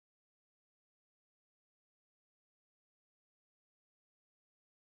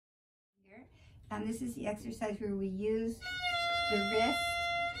And this is the exercise where we use the wrist,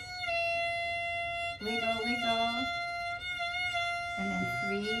 wiggle, wiggle, and then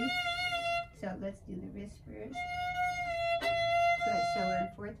 3. So let's do the wrist first. Good, so we're in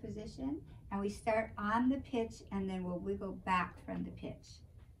 4th position, and we start on the pitch, and then we'll wiggle back from the pitch.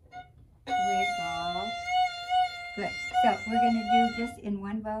 Wiggle. Good, so we're gonna do just in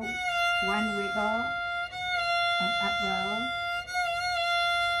one bow, 1 wiggle, and up bow.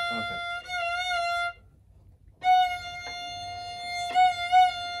 Okay.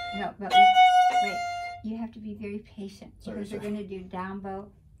 No, but wait, you have to be very patient, because we're gonna do down bow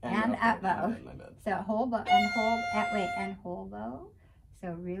and up bow. My bad. So whole bow and whole bow.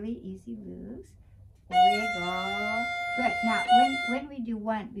 So really easy loose. Wiggle. Good. Now when we do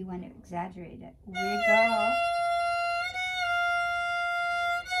 1, we want to exaggerate it. Wiggle.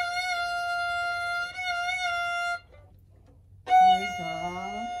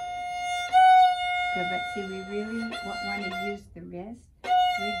 Wiggle. Good, but see, we really want to use the wrist.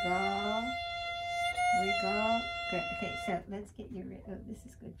 Wiggle. Wiggle. Good. Okay, so let's get your wrist. Oh, this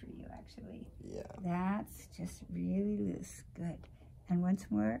is good for you, actually. Yeah. That's just really loose. Good. And once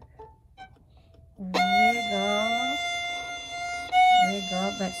more. Wiggle.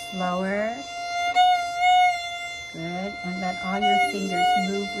 Wiggle, but slower. Good. And let all your fingers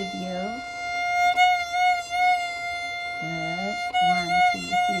move with you. Good. 1, 2,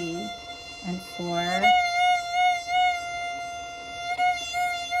 3, and 4.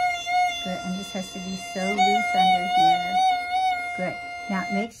 Good. And this has to be so loose under here. Good. Now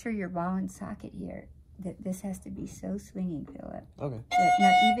make sure your ball and socket here. That this has to be so swinging, Philip. Okay. Good.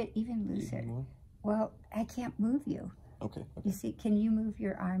 No, even looser. Even more? Well, I can't move you. Okay. You see, can you move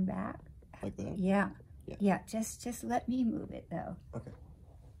your arm back? Like that? Yeah. Yeah. Yeah. Just let me move it though. Okay.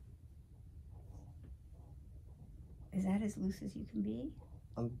 Is that as loose as you can be?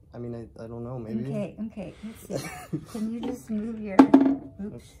 I mean, I don't know. Maybe. Okay. Let's see. Can you just move your?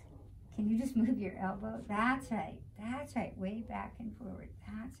 Oops. Can you just move your elbow? That's right. That's right. Way back and forward.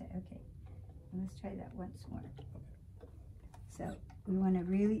 That's right. Okay. And let's try that once more. So we want to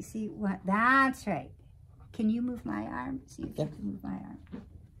really see what. That's right. Can you move my arm? See if you can move my arm.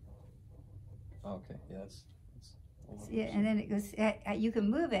 Okay. Yeah. That's See, and then it goes. You can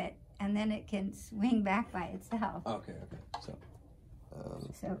move it, and then it can swing back by itself. Okay. So.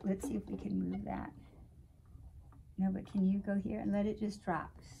 So let's see if we can move that. No, but can you go here and let it just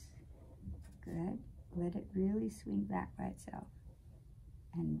drop? Good. Let it really swing back by itself.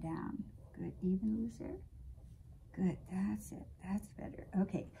 And down. Good. Even looser. Good. That's it. That's better.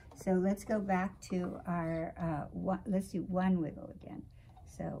 Okay. So let's go back to our, let's do 1 wiggle again.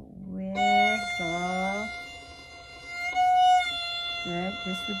 So wiggle. Good.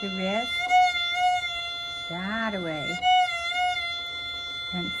 Just with the wrist. That away.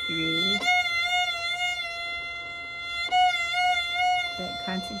 And 3. Good.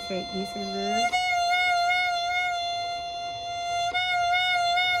 Concentrate. These are loose.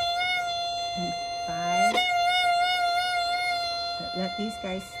 And 5. Good. Let these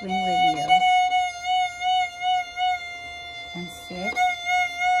guys swing with you. And 6.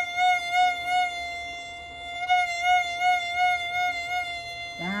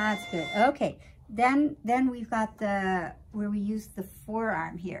 That's good. Okay. Then we've got the where we use the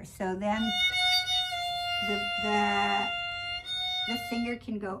forearm here. So then the finger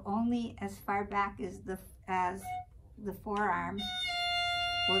can go only as far back as the forearm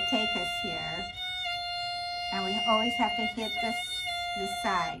will take us here. And we always have to hit the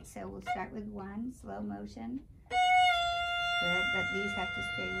side. So we'll start with 1, slow motion. Good, but these have to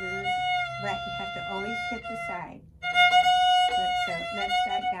stay loose. But you have to always hit the side. Good, so let's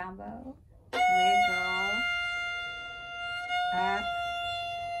start down bow. Wiggle. Up.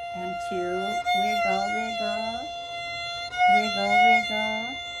 And 2. Wiggle, wiggle. Wiggle, wiggle.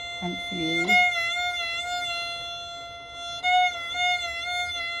 And 3.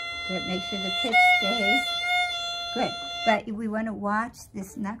 Good, make sure the pitch stays. Good, but we want to watch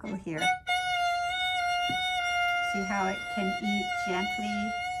this knuckle here. See how it can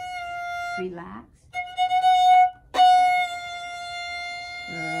gently relax.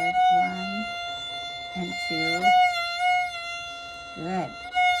 Good, 1 and 2. Good.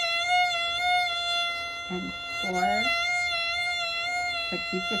 And 4. But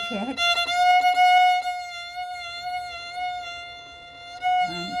keep the pitch.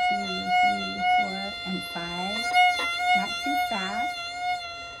 1, 2, 3, 4, and 5. Not too fast.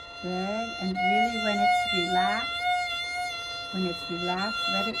 Good. And really when it's relaxed,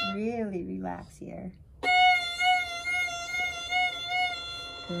 let it really relax here.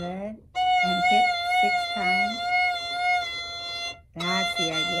 Good. And hit 6 times. That's the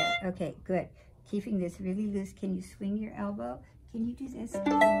idea. Okay, good. keeping this really loose. Can you swing your elbow? Can you do this? Can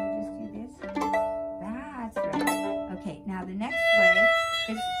you just do this? That's right. Okay, now the next way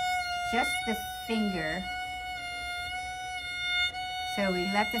is just the finger. So we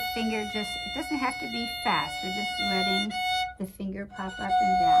let the finger just, it doesn't have to be fast. We're just letting the finger pop up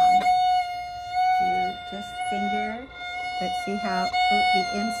and down. To just finger. Let's see how the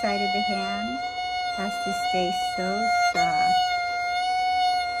inside of the hand has to stay so soft.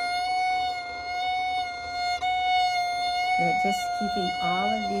 Good, just keeping all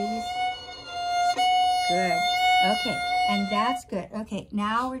of these. Good. Okay, and that's good. Okay,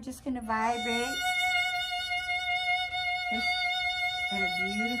 now we're just going to vibrate. Just a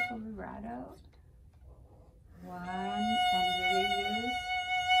beautiful vibrato. One, and really loose.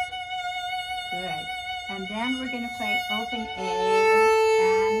 Good. And then we're going to play open A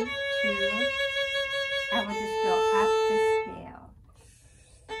and 2. And we'll just go up the scale.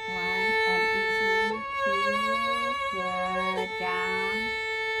 1 and easy, 2, good, down,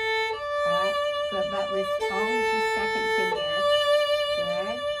 up, good, but with always the second finger,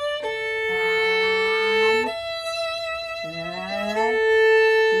 good, and good,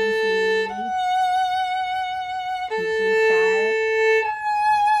 easy, G sharp,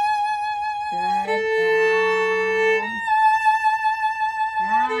 good,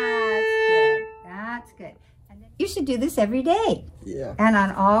 and that's good. And then you should do this every day. Yeah. And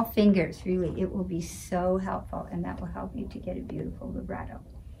on all fingers, really. It will be so helpful, and that will help you to get a beautiful vibrato.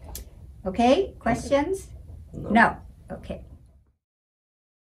 Okay? Questions? No. No. Okay.